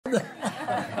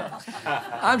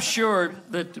I'm sure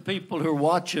that the people who are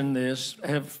watching this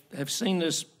have seen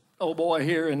this old boy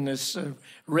here in this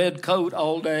red coat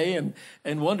all day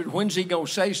and wondered, when's he going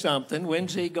to say something?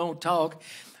 When's he going to talk?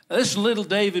 This is Little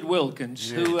David Wilkins,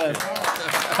 who...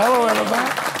 Hello, everybody.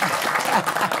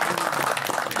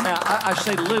 Now, I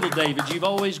say Little David. You've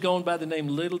always gone by the name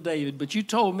Little David, but you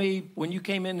told me when you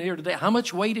came in here today, how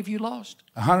much weight have you lost?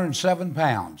 107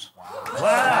 pounds.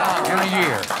 Wow. In a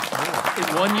year. In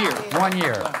 1 year? 1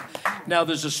 year. Wow. Now,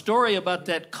 there's a story about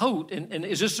that coat, and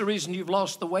is this the reason you've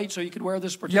lost the weight so you could wear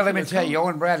this particular Yeah, let me tell coat? you,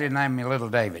 Owen Bradley named me Little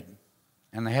David,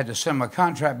 and they had to send my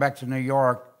contract back to New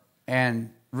York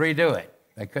and redo it.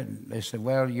 They couldn't. They said,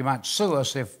 well, you might sue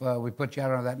us if we put you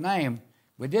out under that name.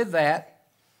 We did that.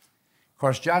 Of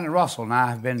course, Johnny Russell and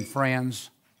I have been friends.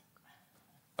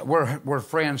 We're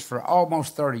friends for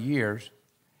almost 30 years.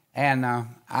 And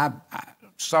I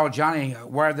saw Johnny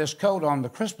wear this coat on the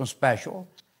Christmas special.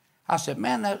 I said,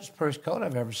 man, that's the first coat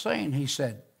I've ever seen. He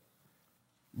said,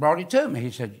 brought it to me.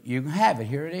 He said, you can have it.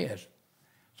 Here it is.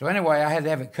 So anyway, I had to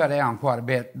have it cut down quite a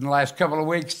bit in the last couple of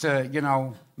weeks to,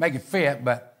 make it fit.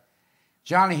 But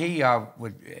Johnny, he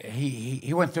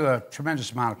went through a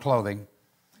tremendous amount of clothing.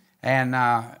 And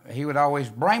he would always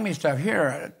bring me stuff.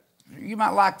 Here, you might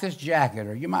like this jacket,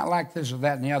 or you might like this or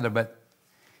that and the other. But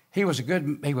he was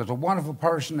a wonderful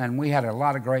person, and we had a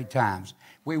lot of great times.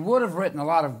 We would have written a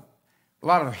lot of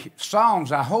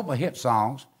songs, I hope, hit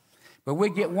songs, but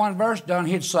we'd get one verse done,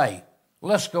 he'd say,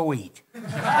 let's go eat. Every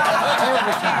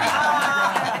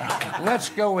time. Let's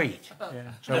go eat.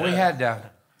 Yeah. So we had,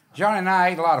 Johnny and I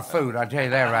ate a lot of food, I tell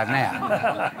you that right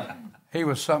now. He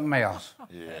was something else.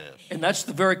 Yes. And that's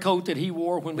the very coat that he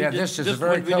wore when we did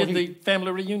the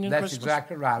family reunion. That's Christmas?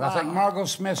 Exactly right. Wow. I think Margot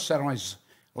Smith sat on his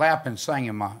lap and sang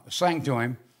to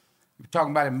him, talking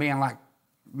about him being like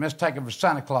mistaken for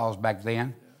Santa Claus back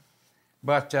then.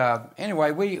 But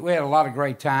anyway, we had a lot of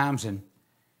great times and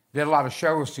did a lot of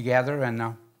shows together.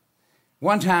 And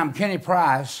one time, the late Kenny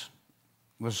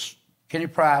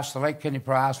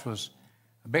Price was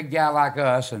a big guy like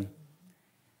us, and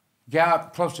a guy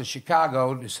up close to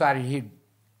Chicago decided he'd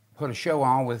put a show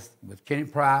on with Kenny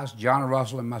Price, Johnny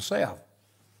Russell, and myself.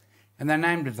 And they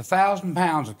named it 1,000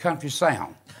 Pounds of Country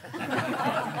Sound.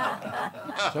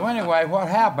 So anyway, what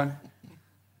happened...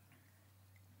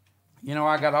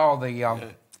 I got all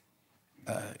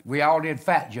we all did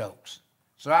fat jokes.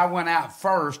 So I went out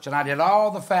first, and I did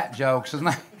all the fat jokes, and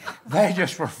they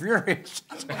just were furious.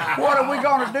 What are we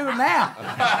going to do now?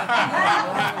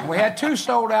 We had 2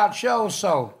 sold-out shows,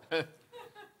 so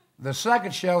the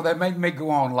second show, they made me go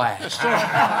on last. So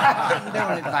I couldn't do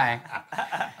anything.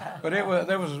 But it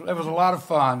was a lot of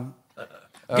fun.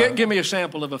 Give me a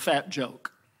sample of a fat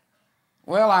joke.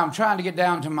 Well, I'm trying to get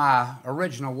down to my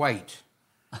original weight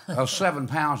of 7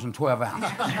 pounds and 12 ounces.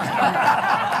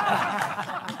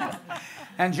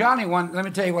 And Johnny, let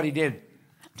me tell you what he did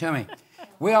to me.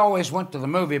 We always went to the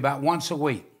movie about once a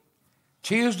week,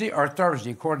 Tuesday or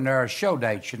Thursday, according to our show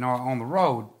dates, on the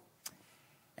road.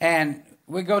 And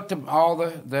we go to all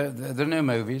the new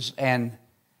movies, and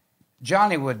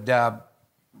Johnny would tell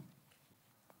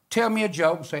me a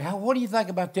joke and say, what do you think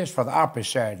about this for the opera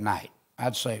Saturday night?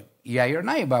 I'd say, yeah, you're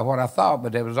nay about what I thought,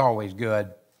 but it was always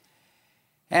good.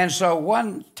 And so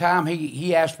one time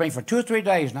he asked me for 2 or 3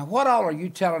 days, now what all are you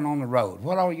telling on the road?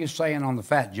 What all are you saying on the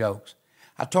fat jokes?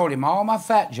 I told him all my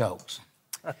fat jokes.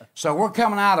 So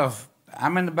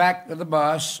I'm in the back of the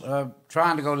bus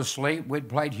trying to go to sleep. We'd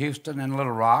played Houston and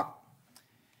Little Rock.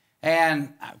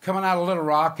 And coming out of Little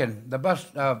Rock, and the bus,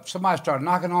 somebody started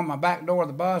knocking on my back door of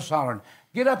the bus, hollering,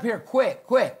 get up here quick,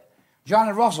 quick.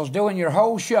 Johnny Russell's doing your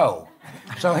whole show.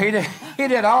 So he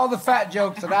did all the fat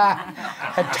jokes that I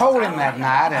had told him that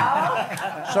night.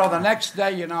 And so the next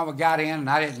day, we got in, and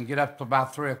I didn't get up till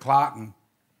about 3 o'clock. And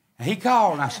he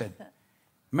called, and I said,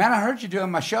 man, I heard you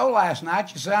doing my show last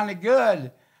night. You sounded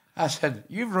good. I said,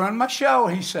 you've ruined my show.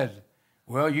 He said,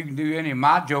 well, you can do any of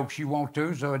my jokes you want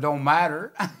to, so it don't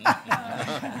matter.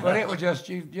 But it was just,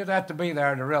 you'd have to be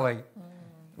there to really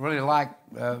like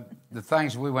the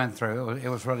things we went through. It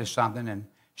was really something. And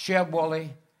Sheb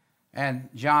Woolley and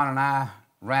John and I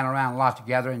ran around a lot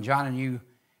together, and Johnny knew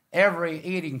every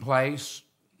eating place,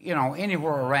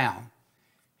 anywhere around.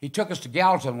 He took us to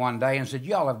Gallatin one day and said,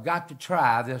 y'all have got to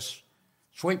try this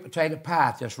sweet potato pie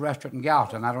at this restaurant in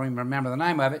Gallatin. I don't even remember the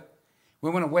name of it. We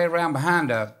went way around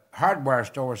behind a hardware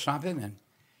store or something, and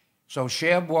so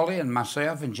Sheb Woolley and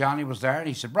myself and Johnny was there, and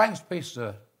he said, bring us a piece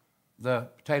of the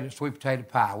sweet potato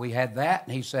pie. We had that,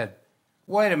 and he said,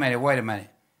 wait a minute.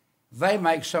 They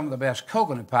make some of the best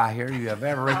coconut pie here you have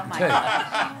ever eaten, too.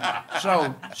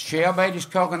 So Sheb ate his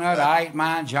coconut, I ate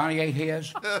mine, Johnny ate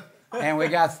his. And we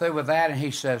got through with that, and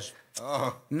he says,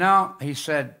 no, he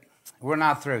said, we're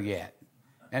not through yet.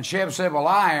 And Sheb said, well,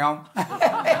 I am.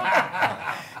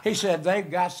 He said, they've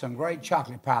got some great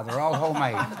chocolate pie. They're all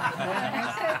homemade.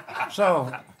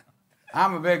 So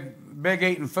I'm a big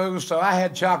eating fool, so I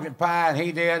had chocolate pie, and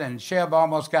he did, and Sheb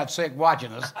almost got sick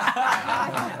watching us.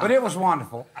 But it was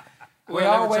wonderful. We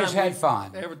always had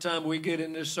fun. Every time we get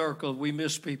in this circle, we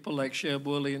miss people like Sheb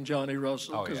Woolley and Johnny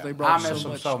Russell because they brought I so miss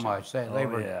them much. so much. They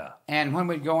were, and when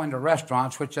we'd go into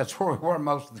restaurants, which that's where we were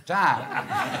most of the time,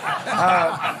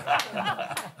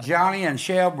 Johnny and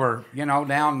Sheb were,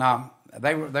 down.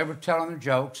 They were telling their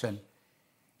jokes,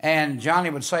 and Johnny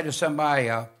would say to somebody,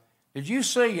 "Did you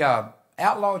see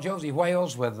Outlaw Josie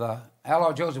Wales with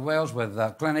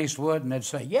Clint Eastwood?" And they'd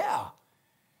say, "Yeah."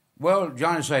 Well,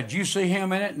 Johnny said, "Did you see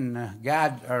him in it?" And the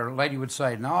guy or lady would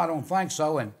say, "No, I don't think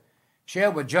so." And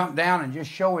Sheb would jump down and just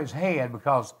show his head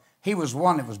because he was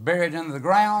one that was buried into the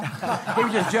ground. He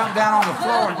would just jump down on the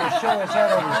floor and just show his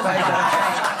head over his face.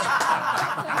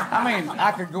 I mean,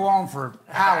 I could go on for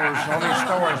hours on these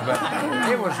stories, but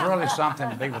it was really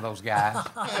something to be with those guys.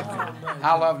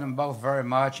 I loved them both very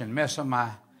much and miss them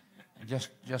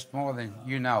just more than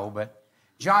you know. But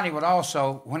Johnny would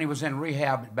also, when he was in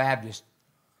rehab at Baptist,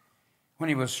 when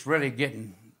he was really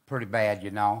getting pretty bad,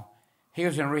 he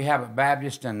was in rehab at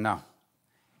Baptist, and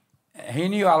he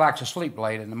knew I liked to sleep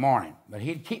late in the morning, but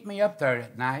he'd keep me up there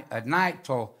at night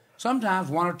till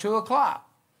sometimes 1 or 2 o'clock.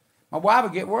 My wife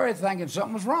would get worried thinking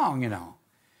something was wrong,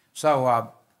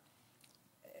 So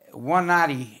one night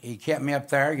he kept me up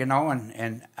there,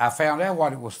 and I found out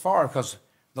what it was for because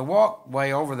the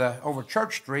walkway over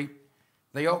Church Street,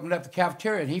 they opened up the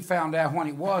cafeteria, and he found out when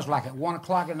it was, like at 1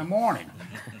 o'clock in the morning.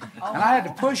 And I had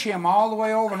to push him all the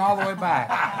way over and all the way back.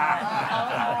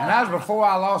 And that was before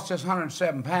I lost this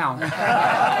 107 pounds.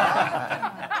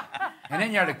 And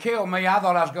then to kill me, I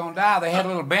thought I was going to die. They had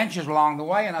little benches along the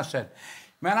way, and I said,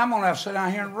 man, I'm going to have to sit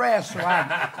down here and rest. So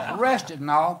I rested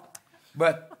and all.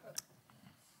 But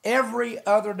every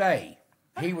other day,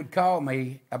 he would call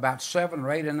me about 7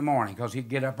 or 8 in the morning because he'd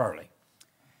get up early.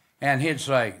 And he'd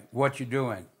say, what you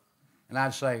doing? And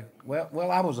I'd say,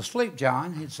 well, I was asleep,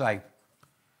 John. He'd say,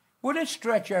 would it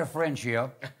stretch our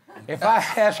friendship if I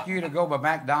ask you to go by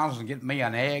McDonald's and get me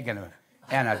an egg and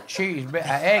a cheese, an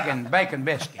egg and bacon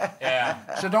biscuit?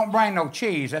 Yeah. So don't bring no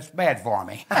cheese. That's bad for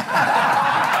me. But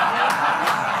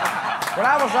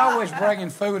I was always bringing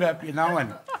food up, and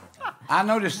I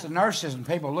noticed the nurses and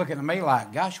people looking at me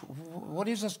like, gosh, what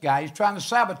is this guy? He's trying to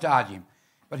sabotage him.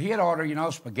 But he'd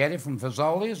order, spaghetti from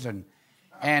Fazoli's,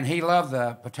 and he loved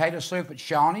the potato soup at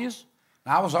Shawnee's.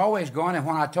 And I was always going, and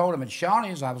when I told him at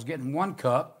Shawnee's I was getting 1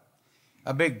 cup,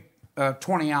 a big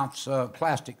 20-ounce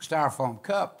plastic styrofoam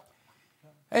cup,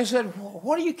 they said,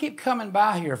 what do you keep coming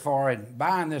by here for and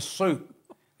buying this soup?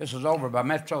 This was over by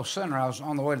Metro Center. I was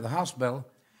on the way to the hospital.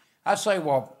 I'd say,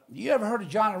 well, you ever heard of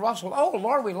Johnny Russell? Oh,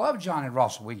 Lord, we love Johnny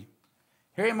Russell. We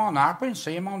hear him on the opera and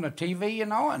see him on the TV,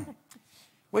 and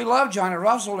we love Johnny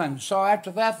Russell. And so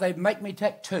after that, they'd make me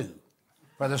take 2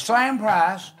 for the same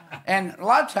price. And a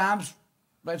lot of times,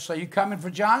 they'd say, you coming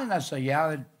for Johnny? And I'd say,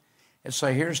 yeah. They'd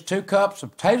say, here's 2 cups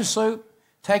of potato soup.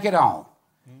 Take it on.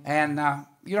 And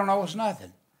you don't owe us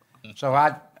nothing. So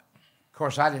I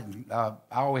didn't, I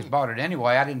always bought it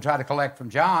anyway. I didn't try to collect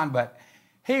from John, but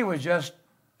he was just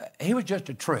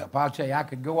a trip. I'll tell you, I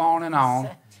could go on and on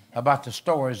about the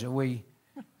stories that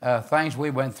things we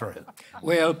went through.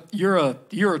 Well, you're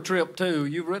a trip too.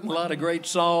 You've written a lot of great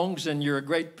songs, and you're a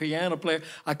great piano player.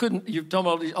 You've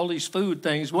told me all these food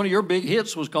things. One of your big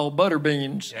hits was called Butter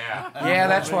Beans. Yeah,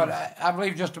 that's what I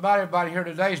believe. Just about everybody here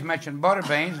today has mentioned Butter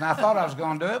Beans, and I thought I was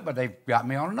going to do it, but they got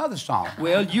me on another song.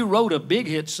 Well, you wrote a big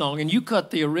hit song, and you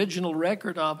cut the original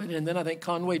record of it, and then I think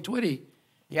Conway Twitty.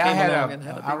 Yeah,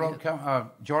 I wrote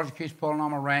Georgia Keeps Pulling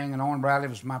on My Ring, and Owen Bradley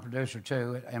was my producer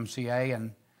too at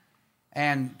MCA,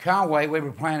 and Conway, we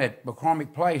were playing at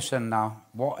McCormick Place in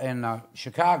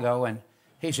Chicago, and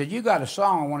he said, you got a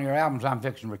song on one of your albums I'm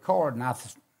fixing to record, and I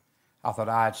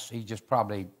thought, he's just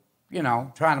probably,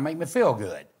 trying to make me feel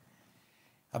good.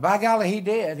 By golly, he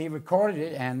did. He recorded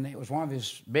it, and it was one of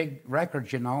his big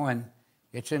records, and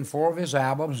it's in 4 of his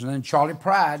albums, and then Charlie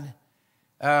Pride,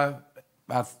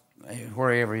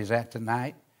 wherever he's at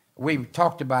tonight. We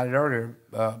talked about it earlier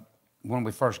when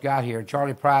we first got here.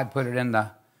 Charlie Pride put it in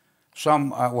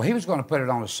he was going to put it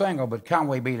on a single, but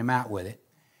Conway beat him out with it.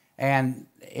 And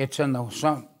it's in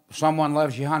the Someone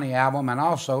Loves You Honey album, and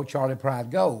also Charlie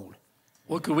Pride Gold.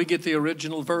 Well, could we get the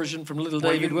original version from Little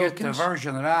David Wilkins? Get the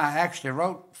version that I actually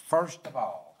wrote first of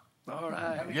all. All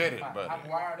right. Get it, buddy. I'm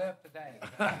wired up today.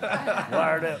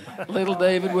 Wired up. Little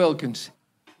David Wilkins.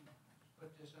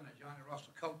 Put this in a Johnny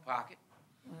Russell coat pocket.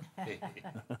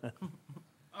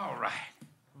 All right.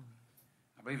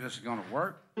 I believe this is going to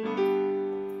work.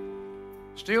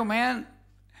 Steel man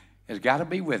has got to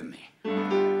be with me.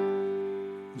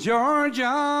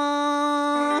 Georgia,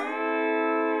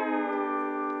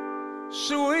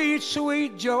 sweet,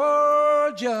 sweet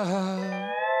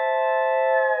Georgia,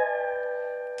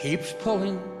 keeps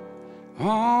pulling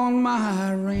on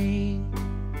my ring.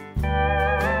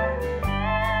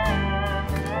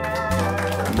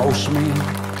 Most men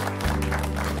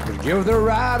would give their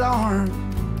right arm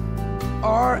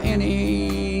or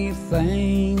anything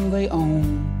they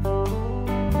own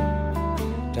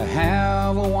to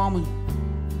have a woman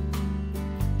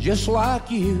just like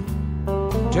you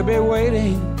to be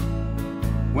waiting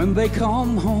when they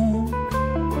come home.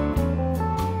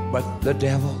 But the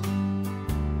devil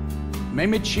made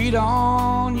me cheat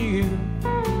on you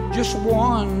just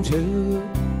one too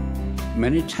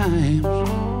many times.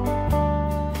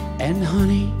 And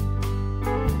honey,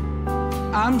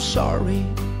 I'm sorry,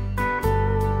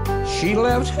 she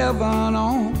left heaven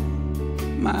on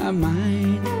my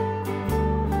mind.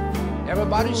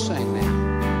 Everybody sing now.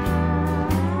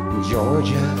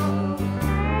 Georgia,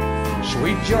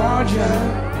 sweet Georgia,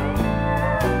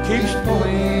 keeps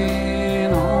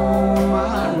pulling on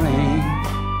my ring.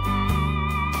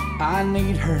 I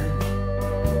need her,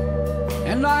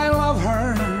 and I love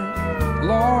her.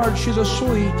 Lord, she's a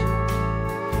sweet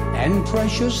and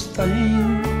precious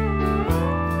thing.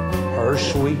 Her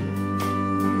sweet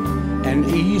and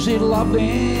easy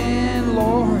loving,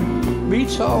 Lord,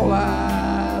 beats all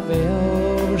I've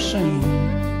ever seen.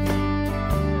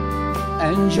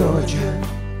 And Georgia,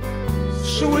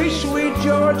 sweet, sweet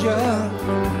Georgia,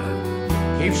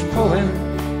 keeps pulling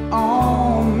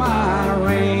on my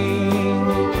ring.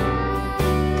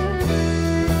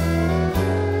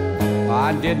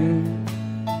 I didn't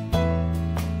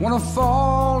want to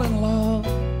fall in love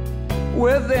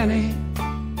with anybody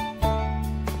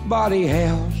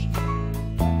else,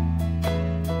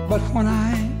 but when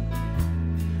I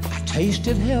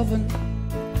tasted heaven,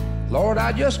 Lord,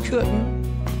 I just couldn't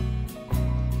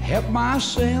help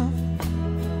myself.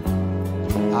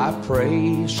 I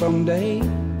pray someday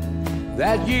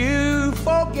that you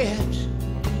forget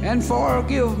and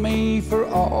forgive me for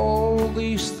all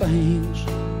these things,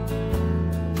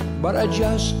 but I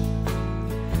just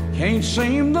can't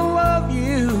seem to love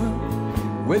you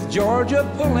with Georgia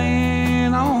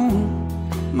pulling on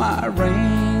my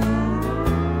ring.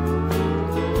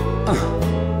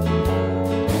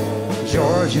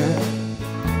 Georgia,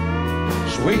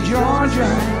 sweet Georgia,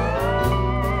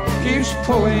 keeps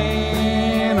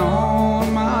pulling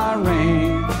on my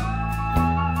ring.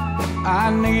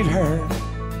 I need her,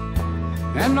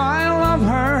 and I love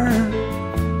her.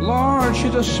 Lord,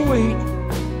 she's a sweet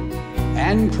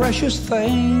and precious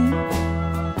thing.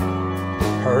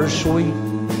 Her sweet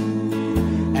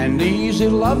and easy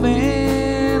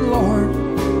loving, Lord,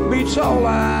 beats all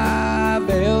I've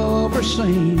ever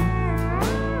seen.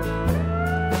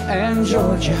 And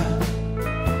Georgia,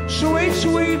 sweet,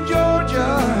 sweet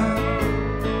Georgia,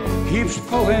 keeps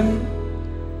pulling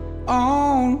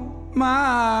on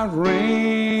my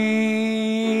ring.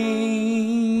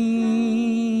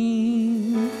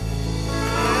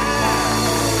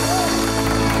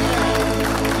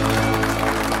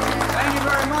 Thank you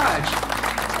very much.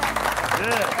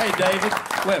 Yeah. Hey, David.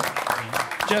 Well,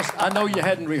 I know you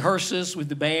hadn't rehearsed this with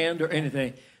the band or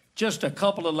anything. Just a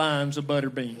couple of lines of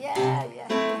Butterbean.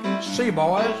 Yeah. See,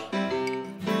 boys.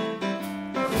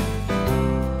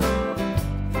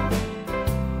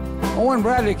 Owen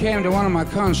Bradley came to one of my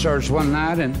concerts one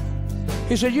night, and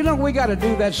he said, you know, we got to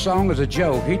do that song as a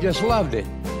joke. He just loved it.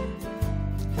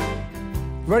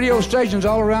 Radio stations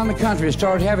all around the country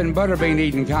started having butterbean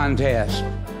eating contests.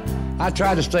 I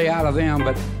tried to stay out of them,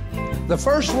 but the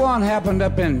first one happened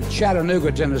up in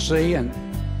Chattanooga, Tennessee, and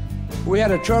we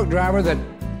had a truck driver that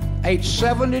ate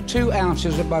 72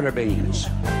 ounces of butterbeans.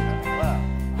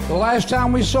 The last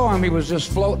time we saw him, he was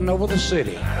just floating over the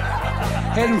city,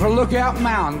 heading for Lookout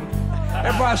Mountain.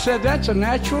 Everybody said, that's a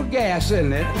natural gas,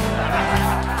 isn't it?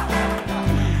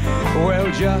 Well,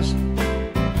 just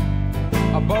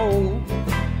a bowl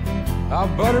of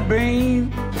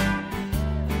butterbean,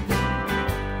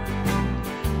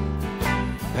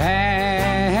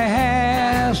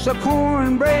 pass the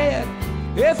cornbread,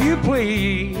 if you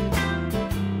please.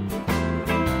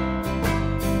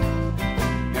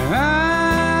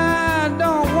 I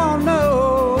don't want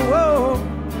no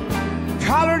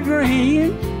collard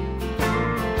green.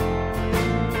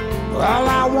 All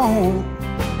I want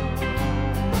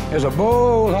is a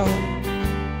bowl of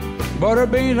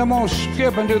butterbeans. I'm gonna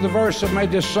skip and do the verse that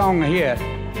made this song a hit.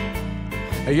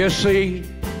 You see,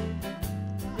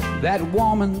 That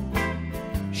woman,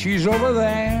 she's over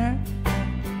there.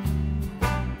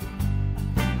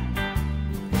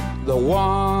 The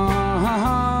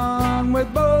one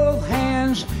with both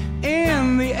hands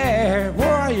in the air.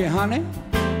 Where are you, honey?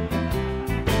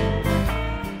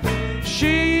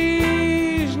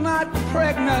 She's not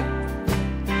pregnant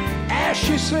as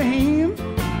she seems.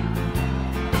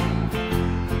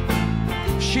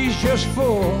 She's just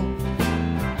full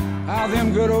of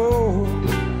them good old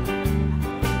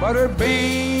butter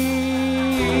beans.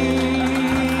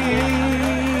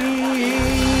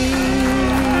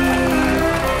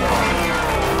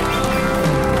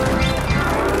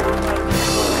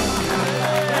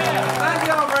 Thank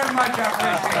y'all very much. I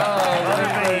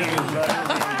appreciate it.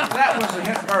 That was a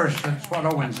hit verse. That's what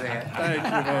Owen said. Thank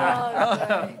you,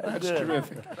 man. That's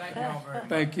terrific. Thank y'all very much.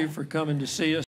 Thank you for coming to see us.